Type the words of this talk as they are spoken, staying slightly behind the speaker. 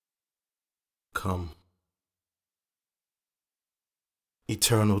come.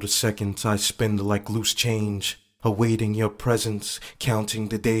 Eternal the seconds I spend like loose change, awaiting your presence, counting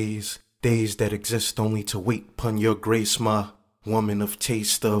the days, days that exist only to wait upon your grace, my woman of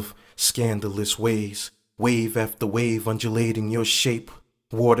taste of scandalous ways, wave after wave undulating your shape,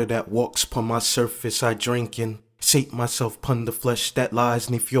 water that walks upon my surface I drink in, sate myself upon the flesh that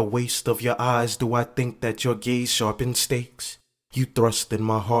lies neath your waist of your eyes. Do I think that your gaze sharpens stakes? You thrust in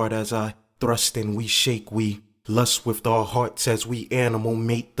my heart as I thrust in, we shake, we lust with our hearts as we animal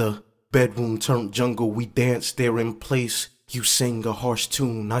mate. The bedroom turned jungle, we dance there in place. You sing a harsh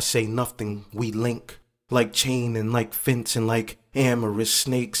tune, I say nothing, we link. Like chain and like fence and like amorous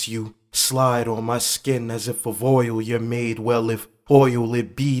snakes, you slide on my skin as if of oil you're made. Well, if oil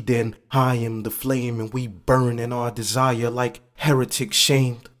it be, then I am the flame, and we burn in our desire like heretics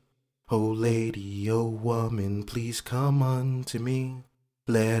shamed. O lady, O woman, please come unto me.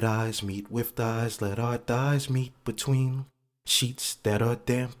 Let eyes meet with eyes, let our thighs meet between sheets that are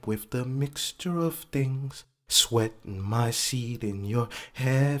damp with the mixture of things. Sweat and my seed in your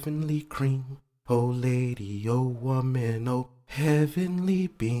heavenly cream. O lady, O woman, O heavenly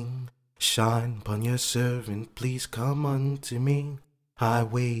being, shine upon your servant, please come unto me. I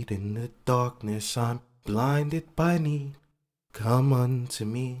wait in the darkness, I'm blinded by need. Come unto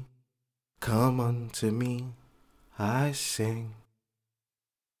me, I sing.